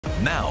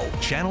Now,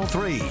 Channel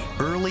 3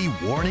 early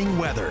warning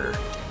weather.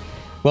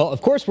 Well,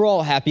 of course, we're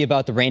all happy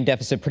about the rain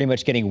deficit pretty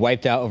much getting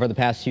wiped out over the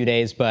past few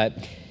days,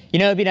 but you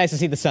know, it'd be nice to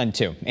see the sun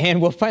too.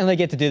 And we'll finally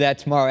get to do that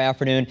tomorrow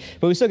afternoon.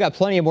 But we still got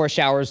plenty of more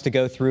showers to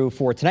go through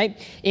for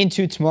tonight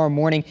into tomorrow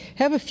morning.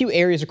 Have a few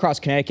areas across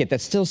Connecticut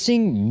that's still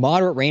seeing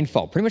moderate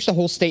rainfall. Pretty much the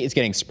whole state is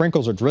getting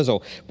sprinkles or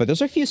drizzle, but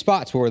there's a few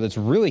spots where that's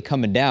really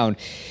coming down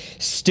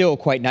still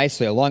quite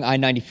nicely along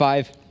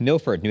I-95,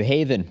 Milford, New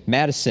Haven,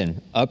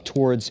 Madison, up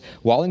towards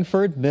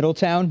Wallingford,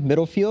 Middletown,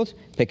 Middlefield.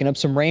 Picking up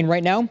some rain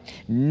right now.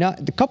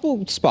 Not a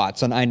couple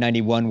spots on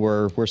I-91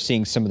 where we're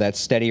seeing some of that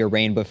steadier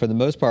rain, but for the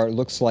most part, it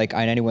looks like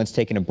I-91's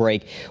taking a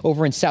break.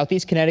 Over in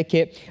southeast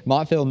Connecticut,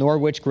 Montville,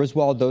 Norwich,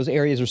 Griswold, those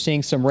areas are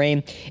seeing some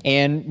rain,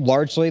 and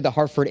largely the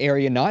Hartford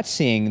area not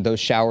seeing those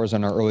showers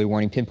on our early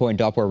warning pinpoint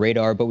Doppler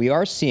radar, but we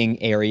are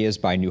seeing areas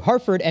by New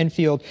Hartford,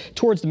 Enfield,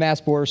 towards the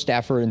Mass border,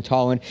 Stafford and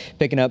Tolland,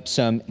 picking up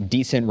some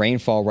decent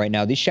rainfall right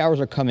now. These showers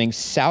are coming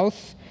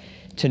south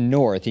to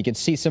north. You can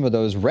see some of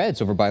those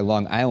reds over by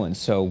Long Island.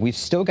 So we've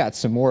still got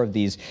some more of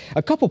these,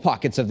 a couple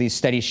pockets of these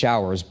steady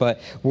showers, but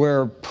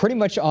we're pretty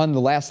much on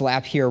the last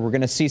lap here. We're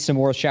going to see some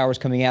more showers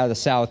coming out of the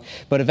south,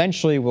 but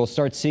eventually we'll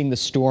start seeing the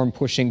storm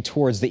pushing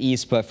towards the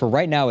east. But for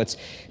right now, it's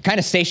kind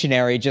of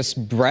stationary,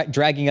 just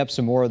dragging up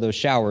some more of those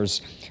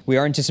showers. We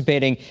are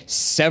anticipating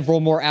several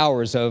more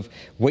hours of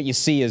what you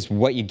see is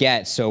what you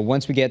get. So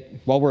once we get,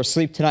 while we're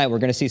asleep tonight, we're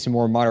going to see some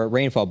more moderate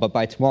rainfall, but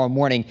by tomorrow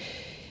morning,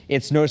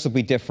 it's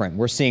noticeably different.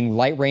 We're seeing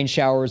light rain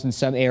showers in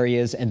some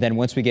areas, and then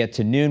once we get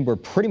to noon, we're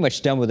pretty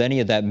much done with any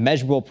of that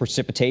measurable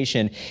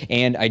precipitation.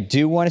 And I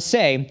do want to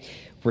say,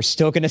 we're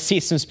still going to see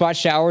some spot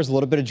showers, a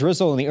little bit of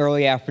drizzle in the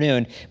early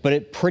afternoon, but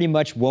it pretty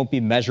much won't be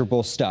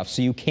measurable stuff.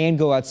 So you can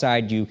go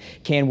outside, you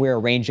can wear a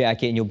rain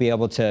jacket, and you'll be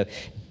able to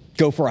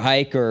go for a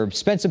hike or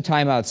spend some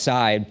time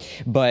outside,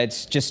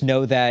 but just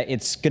know that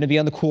it's going to be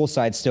on the cool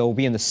side still. We'll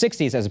be in the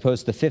 60s as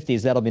opposed to the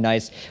 50s. That'll be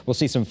nice. We'll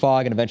see some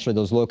fog and eventually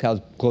those low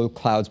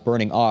clouds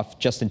burning off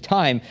just in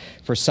time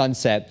for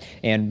sunset.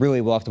 And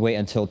really, we'll have to wait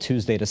until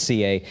Tuesday to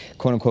see a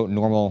quote-unquote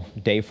normal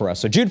day for us.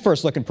 So June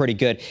 1st looking pretty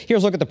good.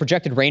 Here's a look at the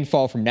projected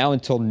rainfall from now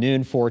until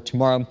noon for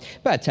tomorrow,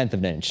 about 1/10 of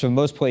an inch. So in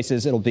most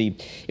places, it won't be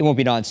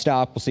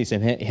nonstop. We'll see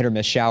some hit or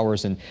miss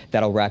showers, and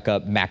that'll rack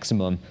up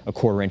maximum a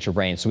 1/4 inch of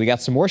rain. So we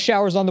got some more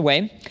showers on the way.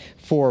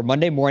 For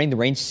Monday morning, the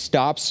rain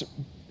stops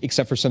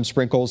except for some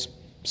sprinkles,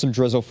 some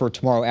drizzle for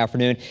tomorrow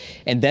afternoon.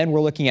 And then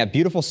we're looking at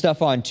beautiful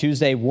stuff on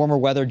Tuesday, warmer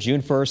weather,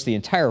 June 1st. The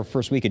entire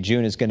first week of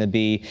June is going to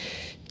be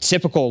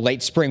typical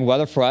late spring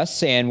weather for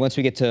us. And once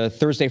we get to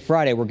Thursday,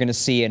 Friday, we're going to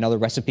see another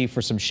recipe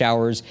for some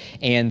showers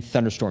and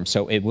thunderstorms.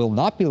 So it will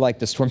not be like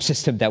the storm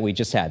system that we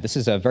just had. This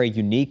is a very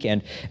unique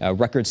and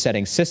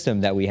record-setting system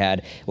that we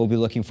had. We'll be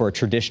looking for a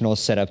traditional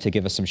setup to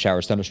give us some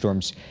showers,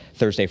 thunderstorms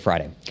Thursday,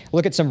 Friday.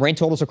 Look at some rain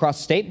totals across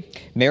the state.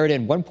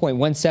 Meriden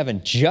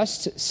 1.17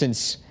 just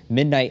since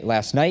midnight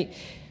last night.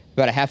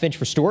 About a 1/2 inch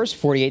for Stores,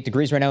 48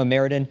 degrees right now in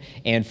Meriden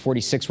and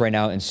 46 right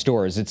now in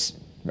Stores. It's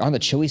on the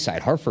chilly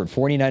side. Hartford,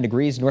 49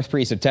 degrees, north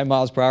breeze of 10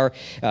 miles per hour.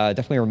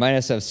 Definitely remind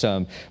us of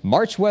some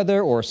March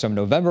weather or some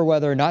November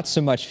weather. Not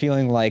so much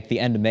feeling like the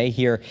end of May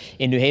here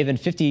in New Haven.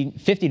 50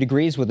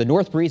 degrees with a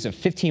north breeze of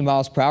 15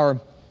 miles per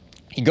hour.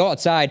 You go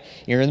outside,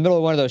 you're in the middle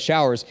of one of those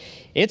showers.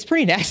 It's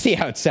pretty nasty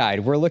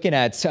outside. We're looking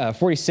at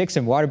 46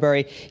 in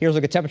Waterbury. Here's a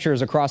look at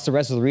temperatures across the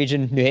rest of the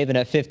region. New Haven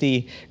at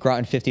 50,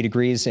 Groton 50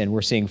 degrees, and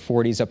we're seeing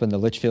 40s up in the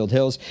Litchfield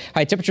Hills.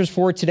 High temperatures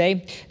for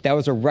today. That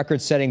was a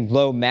record-setting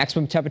low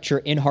maximum temperature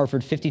in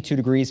Hartford, 52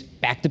 degrees.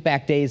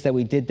 Back-to-back days that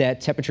we did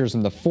that. Temperatures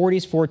in the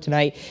 40s for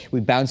tonight. We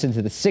bounce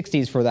into the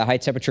 60s for that high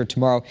temperature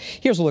tomorrow.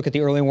 Here's a look at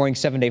the early morning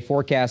 7-day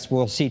forecast.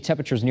 We'll see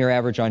temperatures near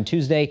average on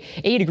Tuesday,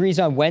 80 degrees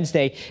on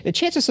Wednesday. The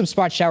chance of some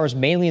spot showers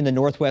mainly in the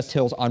northwest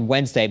hills on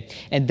Wednesday,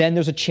 and then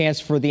there's a chance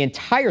for the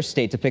entire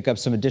state to pick up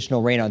some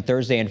additional rain on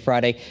Thursday and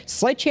Friday.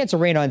 Slight chance of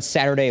rain on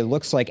Saturday. It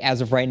looks like as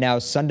of right now,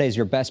 Sunday's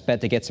your best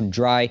bet to get some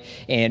dry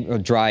in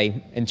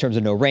terms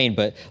of no rain,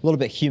 but a little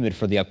bit humid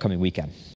for the upcoming weekend.